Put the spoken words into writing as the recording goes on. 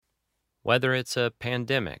Whether it's a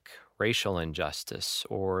pandemic, racial injustice,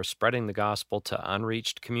 or spreading the gospel to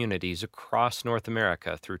unreached communities across North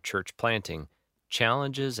America through church planting,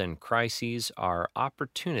 challenges and crises are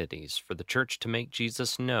opportunities for the church to make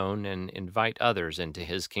Jesus known and invite others into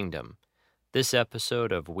his kingdom. This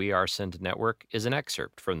episode of We Are Send Network is an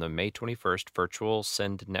excerpt from the May 21st virtual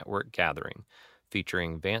Send Network gathering,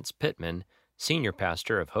 featuring Vance Pittman, senior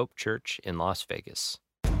pastor of Hope Church in Las Vegas.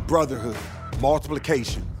 Brotherhood,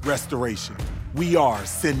 multiplication, restoration. We are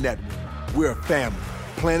Send Network. We're a family,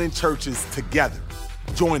 planting churches together.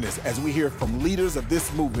 Join us as we hear from leaders of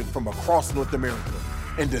this movement from across North America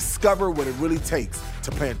and discover what it really takes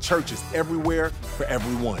to plant churches everywhere for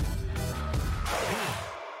everyone.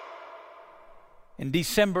 In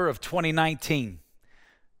December of 2019,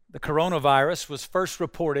 the coronavirus was first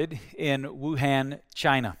reported in Wuhan,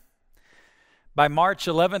 China. By March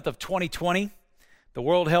 11th of 2020, the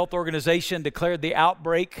World Health Organization declared the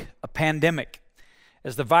outbreak a pandemic,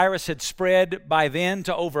 as the virus had spread by then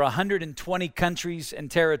to over 120 countries and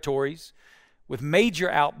territories, with major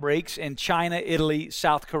outbreaks in China, Italy,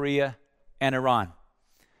 South Korea, and Iran.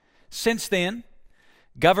 Since then,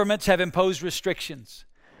 governments have imposed restrictions.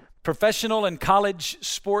 Professional and college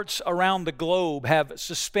sports around the globe have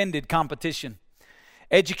suspended competition.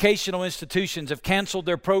 Educational institutions have canceled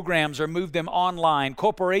their programs or moved them online.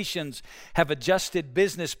 Corporations have adjusted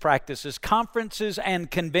business practices. Conferences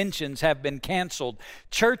and conventions have been canceled.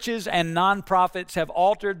 Churches and nonprofits have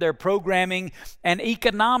altered their programming, and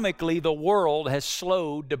economically, the world has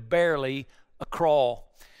slowed to barely a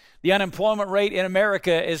crawl. The unemployment rate in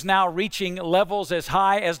America is now reaching levels as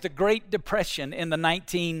high as the Great Depression in the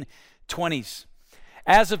 1920s.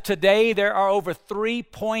 As of today, there are over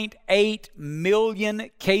 3.8 million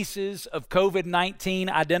cases of COVID-19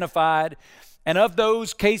 identified, and of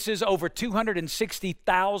those cases, over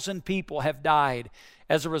 260,000 people have died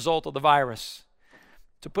as a result of the virus.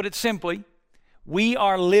 To put it simply, we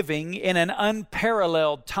are living in an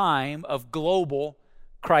unparalleled time of global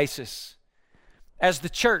crisis. As the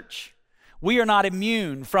church, we are not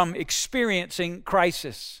immune from experiencing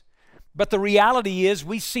crisis. But the reality is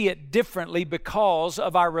we see it differently because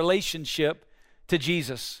of our relationship to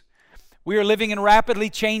Jesus. We are living in rapidly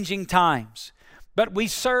changing times, but we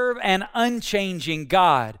serve an unchanging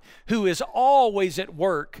God who is always at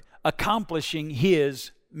work accomplishing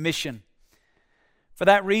his mission. For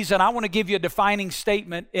that reason, I want to give you a defining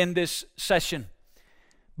statement in this session.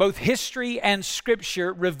 Both history and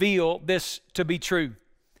Scripture reveal this to be true.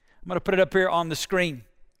 I'm going to put it up here on the screen.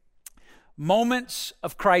 Moments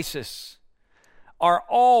of crisis are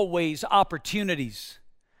always opportunities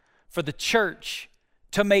for the church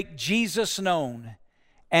to make Jesus known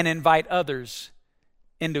and invite others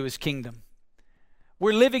into his kingdom.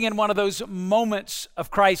 We're living in one of those moments of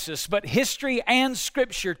crisis, but history and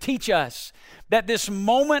Scripture teach us that this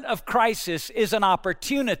moment of crisis is an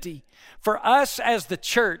opportunity for us as the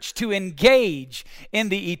church to engage in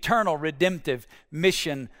the eternal redemptive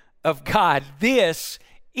mission of God. This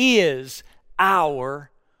is our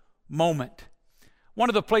moment. One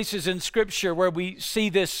of the places in Scripture where we see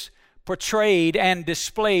this portrayed and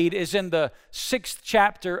displayed is in the 6th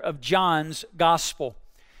chapter of John's Gospel.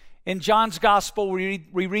 In John's Gospel, we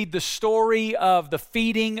read the story of the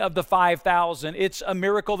feeding of the 5,000. It's a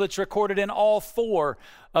miracle that's recorded in all 4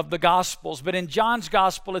 of the Gospels. But in John's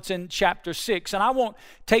Gospel, it's in chapter 6. And I won't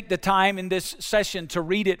take the time in this session to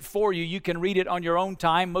read it for you. You can read it on your own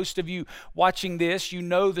time. Most of you watching this, you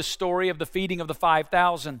know the story of the feeding of the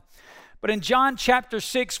 5,000. But in John chapter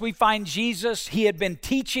 6, we find Jesus. He had been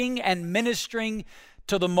teaching and ministering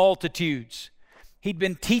to the multitudes. He'd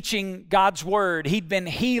been teaching God's word. He'd been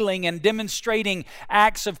healing and demonstrating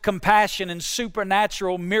acts of compassion and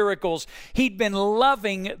supernatural miracles. He'd been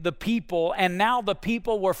loving the people, and now the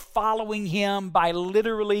people were following him by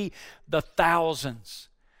literally the thousands.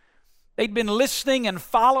 They'd been listening and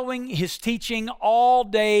following his teaching all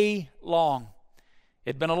day long.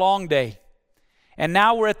 It'd been a long day. And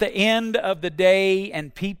now we're at the end of the day,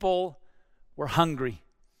 and people were hungry.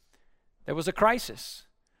 There was a crisis.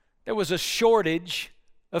 There was a shortage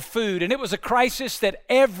of food, and it was a crisis that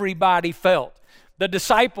everybody felt. The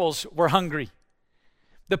disciples were hungry.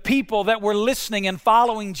 The people that were listening and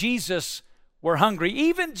following Jesus were hungry.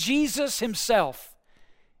 Even Jesus himself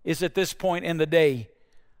is at this point in the day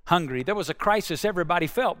hungry. There was a crisis everybody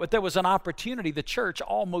felt, but there was an opportunity the church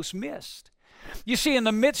almost missed. You see, in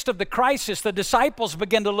the midst of the crisis, the disciples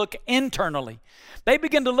begin to look internally. They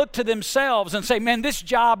begin to look to themselves and say, man, this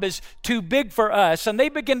job is too big for us. And they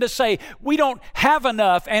begin to say, we don't have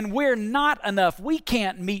enough and we're not enough. We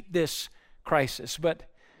can't meet this crisis. But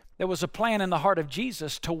there was a plan in the heart of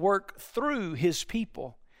Jesus to work through his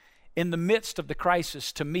people in the midst of the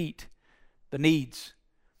crisis to meet the needs.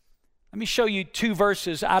 Let me show you 2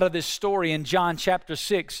 verses out of this story in John chapter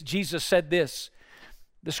 6. Jesus said this.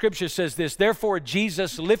 The scripture says this, "Therefore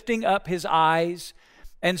Jesus, lifting up his eyes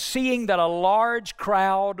and seeing that a large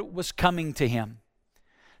crowd was coming to him,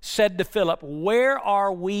 said to Philip, 'Where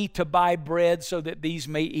are we to buy bread so that these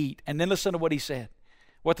may eat?'" And then listen to what he said,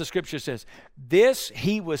 what the scripture says. "This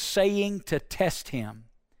he was saying to test him,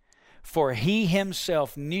 for he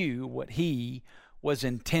himself knew what he was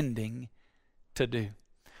intending to do."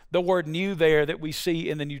 The word "knew" there that we see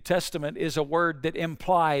in the New Testament is a word that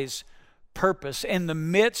implies purpose. In the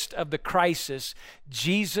midst of the crisis,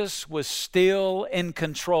 Jesus was still in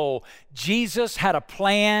control. Jesus had a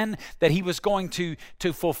plan that he was going to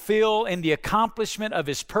fulfill in the accomplishment of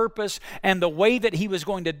his purpose, and the way that he was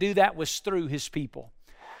going to do that was through his people.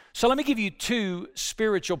 So let me give you 2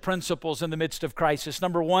 spiritual principles in the midst of crisis.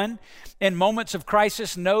 Number 1, in moments of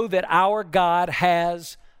crisis, know that our God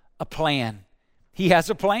has a plan. He has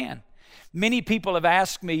a plan. Many people have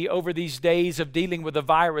asked me over these days of dealing with the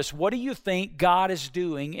virus, what do you think God is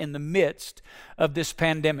doing in the midst of this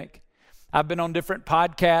pandemic? I've been on different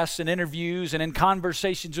podcasts and interviews and in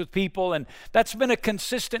conversations with people, and that's been a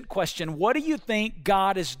consistent question. What do you think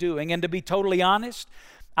God is doing? And to be totally honest,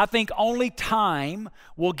 I think only time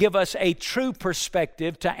will give us a true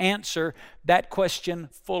perspective to answer that question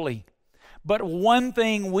fully. But one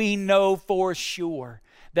thing we know for sure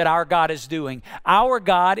that our God is doing. Our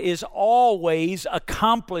God is always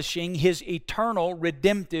accomplishing his eternal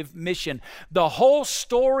redemptive mission. The whole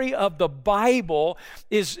story of the Bible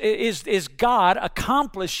is God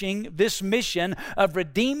accomplishing this mission of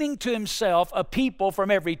redeeming to himself a people from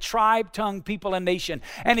every tribe, tongue, people, and nation.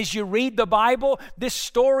 And as you read the Bible, this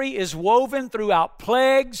story is woven throughout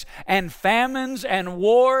plagues and famines and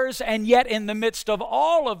wars, and yet in the midst of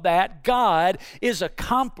all of that, God is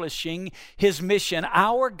accomplishing his mission.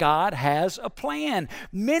 Our God has a plan.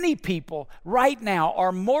 Many people right now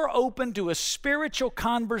are more open to a spiritual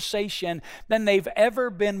conversation than they've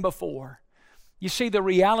ever been before. You see, the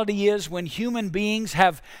reality is when human beings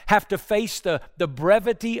have to face the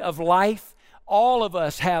brevity of life, all of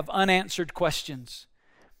us have unanswered questions.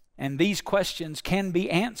 And these questions can be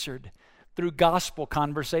answered through gospel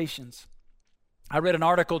conversations. I read an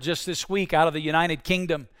article just this week out of the United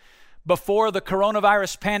Kingdom. Before the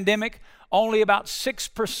coronavirus pandemic, only about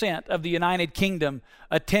 6% of the United Kingdom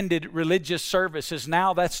attended religious services.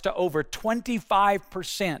 Now that's to over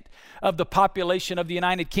 25% of the population of the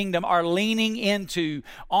United Kingdom are leaning into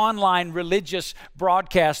online religious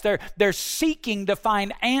broadcasts. They're seeking to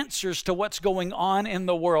find answers to what's going on in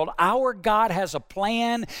the world. Our God has a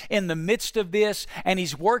plan in the midst of this, and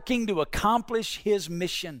he's working to accomplish his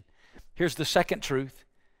mission. Here's the second truth.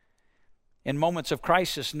 In moments of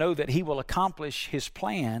crisis, know that he will accomplish his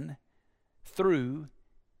plan through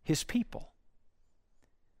his people.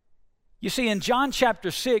 You see, in John chapter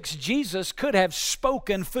 6, Jesus could have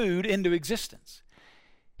spoken food into existence.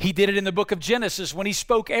 He did it in the book of Genesis when he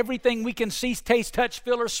spoke everything we can see, taste, touch,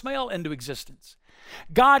 feel, or smell into existence.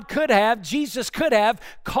 Jesus could have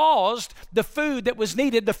caused the food that was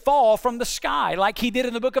needed to fall from the sky, like he did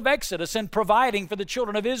in the book of Exodus in providing for the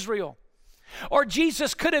children of Israel. Or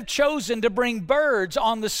Jesus could have chosen to bring birds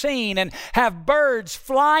on the scene and have birds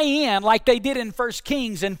fly in like they did in 1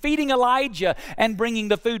 Kings and feeding Elijah and bringing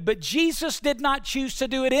the food. But Jesus did not choose to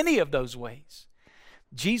do it any of those ways.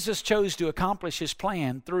 Jesus chose to accomplish his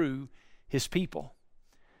plan through his people.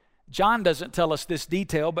 John doesn't tell us this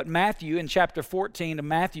detail, but Matthew in chapter 14 of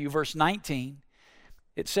Matthew verse 19,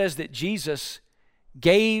 it says that Jesus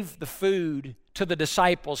gave the food to the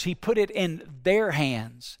disciples. He put it in their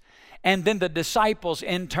hands. And then the disciples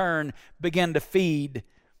in turn began to feed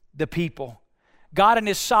the people. God in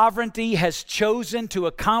his sovereignty has chosen to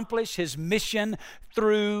accomplish his mission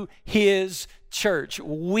through his church.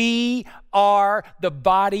 We are the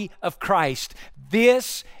body of Christ.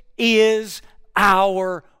 This is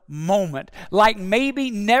our moment. Like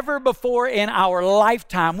maybe never before in our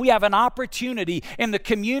lifetime, we have an opportunity in the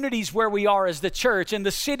communities where we are as the church, in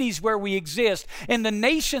the cities where we exist, in the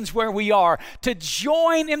nations where we are, to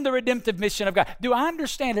join in the redemptive mission of God. Do I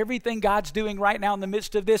understand everything God's doing right now in the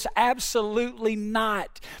midst of this? Absolutely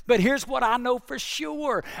not. But here's what I know for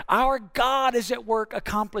sure. Our God is at work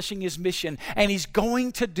accomplishing his mission, and he's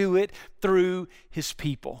going to do it through his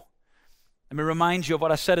people. Let me remind you of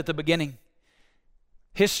what I said at the beginning.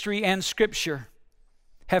 History and Scripture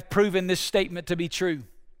have proven this statement to be true.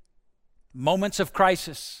 Moments of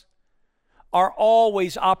crisis are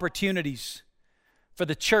always opportunities for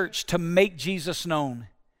the church to make Jesus known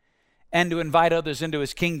and to invite others into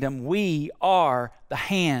his kingdom. We are the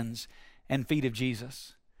hands and feet of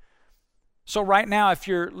Jesus. So right now, if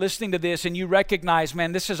you're listening to this and you recognize,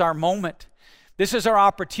 man, this is our moment, this is our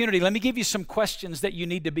opportunity, let me give you some questions that you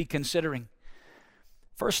need to be considering.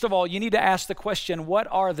 First of all, you need to ask the question, what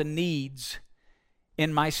are the needs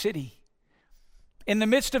in my city? In the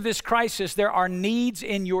midst of this crisis, there are needs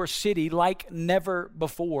in your city like never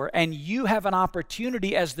before, and you have an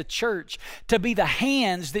opportunity as the church to be the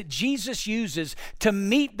hands that Jesus uses to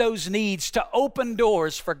meet those needs, to open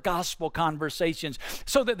doors for gospel conversations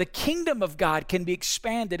so that the kingdom of God can be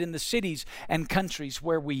expanded in the cities and countries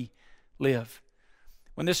where we live.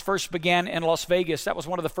 When this first began in Las Vegas, that was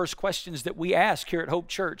one of the first questions that we asked here at Hope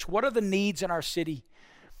Church. What are the needs in our city?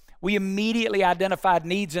 We immediately identified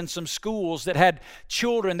needs in some schools that had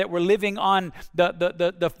children that were living on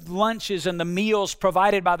the lunches and the meals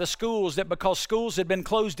provided by the schools, that because schools had been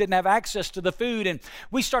closed didn't have access to the food. And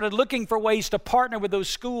we started looking for ways to partner with those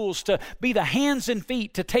schools to be the hands and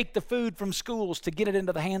feet to take the food from schools to get it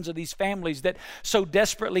into the hands of these families that so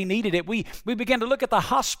desperately needed it. We began to look at the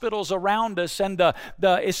hospitals around us and the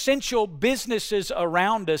essential businesses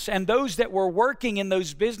around us and those that were working in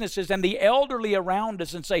those businesses and the elderly around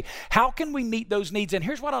us and say, how can we meet those needs? And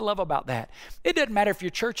here's what I love about that. It doesn't matter if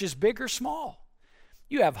your church is big or small.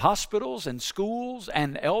 You have hospitals and schools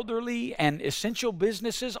and elderly and essential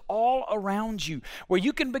businesses all around you where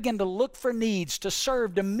you can begin to look for needs, to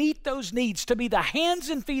serve, to meet those needs, to be the hands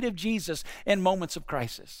and feet of Jesus in moments of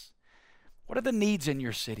crisis. What are the needs in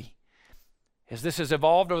your city? As this has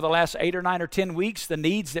evolved over the last 8 or 9 or 10 weeks, the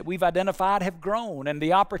needs that we've identified have grown and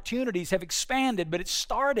the opportunities have expanded, but it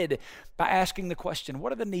started by asking the question,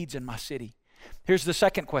 what are the needs in my city? Here's the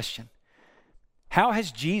second question. How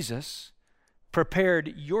has Jesus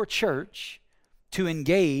prepared your church to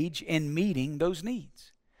engage in meeting those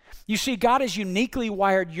needs? You see, God has uniquely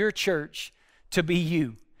wired your church to be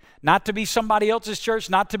you. Not to be somebody else's church,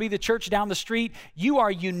 not to be the church down the street. You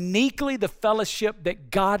are uniquely the fellowship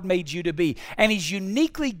that God made you to be. And He's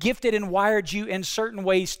uniquely gifted and wired you in certain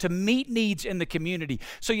ways to meet needs in the community.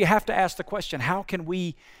 So you have to ask the question, how can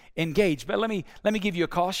we engage? But let me give you a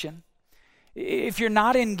caution. If you're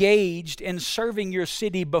not engaged in serving your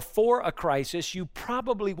city before a crisis, you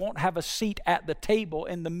probably won't have a seat at the table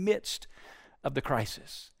in the midst of the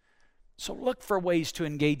crisis. So look for ways to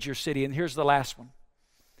engage your city. And here's the last one.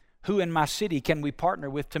 Who in my city can we partner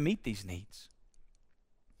with to meet these needs?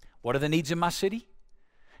 What are the needs in my city?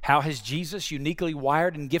 How has Jesus uniquely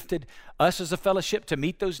wired and gifted us as a fellowship to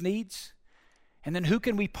meet those needs? And then who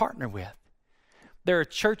can we partner with? There are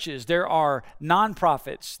churches, there are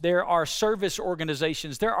nonprofits, there are service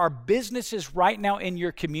organizations, there are businesses right now in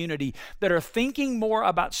your community that are thinking more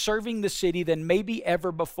about serving the city than maybe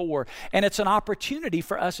ever before. And it's an opportunity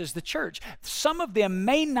for us as the church. Some of them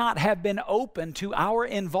may not have been open to our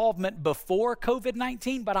involvement before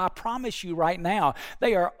COVID-19, but I promise you right now,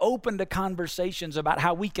 they are open to conversations about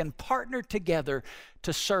how we can partner together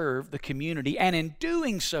to serve the community. And in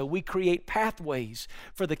doing so, we create pathways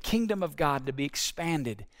for the kingdom of God to be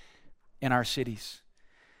expanded in our cities.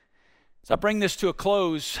 As I bring this to a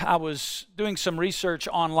close, I was doing some research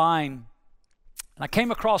online, and I came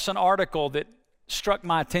across an article that struck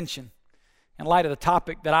my attention in light of the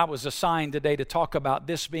topic that I was assigned today to talk about,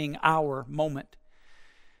 this being our moment.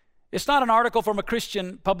 It's not an article from a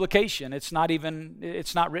Christian publication. It's not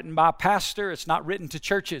written by a pastor. It's not written to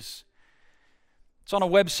churches. It's on a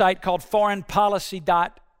website called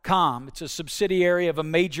foreignpolicy.com. It's a subsidiary of a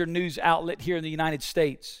major news outlet here in the United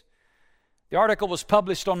States. The article was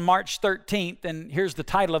published on March 13th, and here's the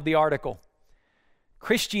title of the article.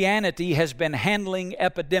 Christianity has been handling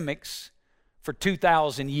epidemics for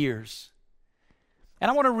 2,000 years.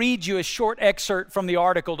 And I want to read you a short excerpt from the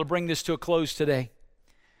article to bring this to a close today.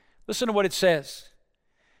 Listen to what it says.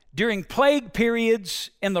 During plague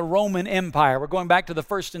periods in the Roman Empire, we're going back to the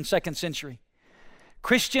 1st and 2nd century,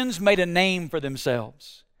 Christians made a name for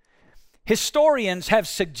themselves. Historians have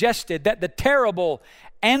suggested that the terrible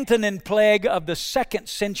Antonine plague of the 2nd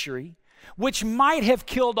century, which might have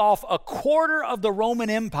killed off a quarter of the Roman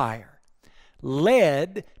Empire,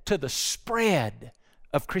 led to the spread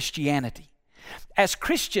of Christianity. As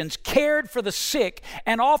Christians cared for the sick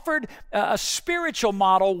and offered a spiritual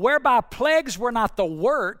model whereby plagues were not the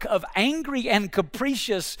work of angry and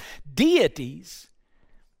capricious deities,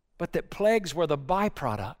 but that plagues were the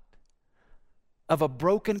byproduct of a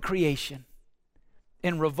broken creation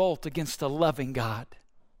in revolt against a loving God.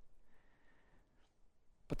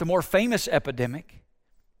 But the more famous epidemic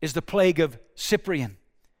is the plague of Cyprian,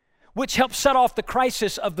 which helped set off the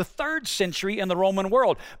crisis of the 3rd century in the Roman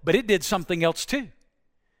world. But it did something else too.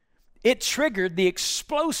 It triggered the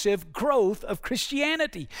explosive growth of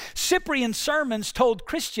Christianity. Cyprian's sermons told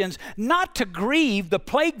Christians not to grieve the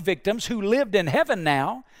plague victims who lived in heaven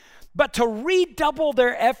now, but to redouble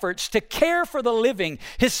their efforts to care for the living.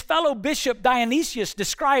 His fellow bishop Dionysius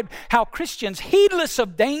described how Christians, heedless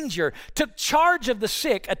of danger, took charge of the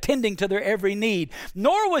sick, attending to their every need.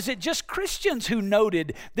 Nor was it just Christians who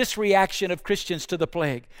noted this reaction of Christians to the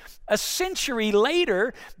plague. A century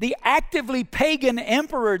later, the actively pagan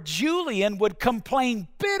emperor Julian would complain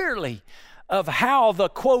bitterly of how the,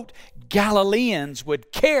 quote, Galileans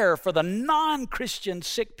would care for the non-Christian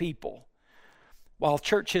sick people, while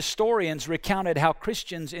church historians recounted how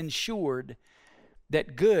Christians ensured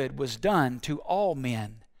that good was done to all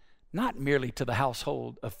men, not merely to the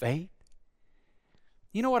household of faith.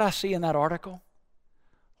 You know what I see in that article?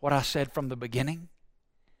 What I said from the beginning?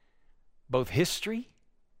 Both history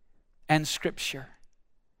and Scripture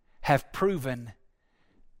have proven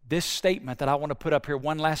this statement that I want to put up here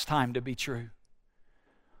one last time to be true.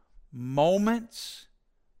 Moments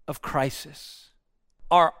of crisis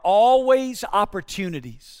are always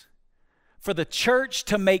opportunities for the church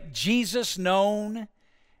to make Jesus known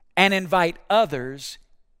and invite others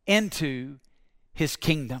into His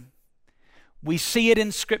kingdom. We see it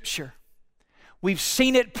in Scripture. We've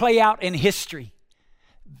seen it play out in history.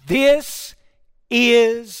 This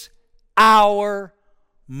is our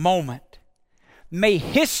moment. May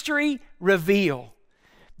history reveal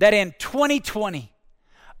that in 2020,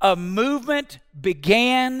 a movement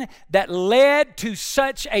began that led to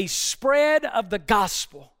such a spread of the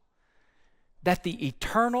gospel that the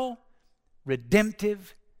eternal,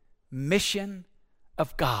 redemptive mission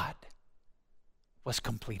of God was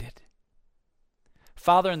completed.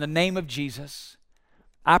 Father, in the name of Jesus,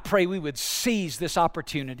 I pray we would seize this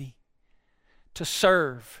opportunity to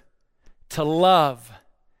serve, to love,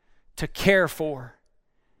 to care for,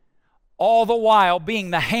 all the while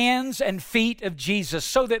being the hands and feet of Jesus,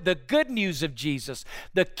 so that the good news of Jesus,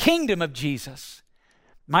 the kingdom of Jesus,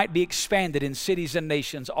 might be expanded in cities and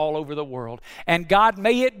nations all over the world. And God,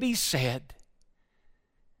 may it be said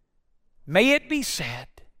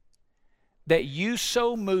that you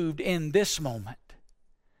so moved in this moment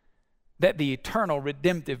that the eternal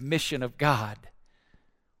redemptive mission of God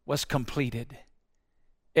was completed.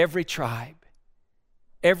 Every tribe,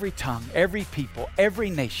 every tongue, every people,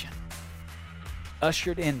 every nation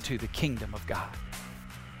ushered into the kingdom of God.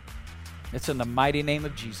 It's in the mighty name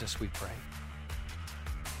of Jesus we pray.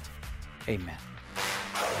 Amen.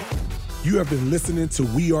 You have been listening to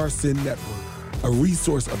We Are Sin Network, a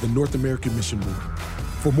resource of the North American Mission Board.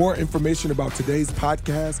 For more information about today's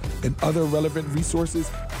podcast and other relevant resources,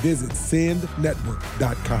 visit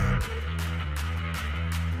sendnetwork.com.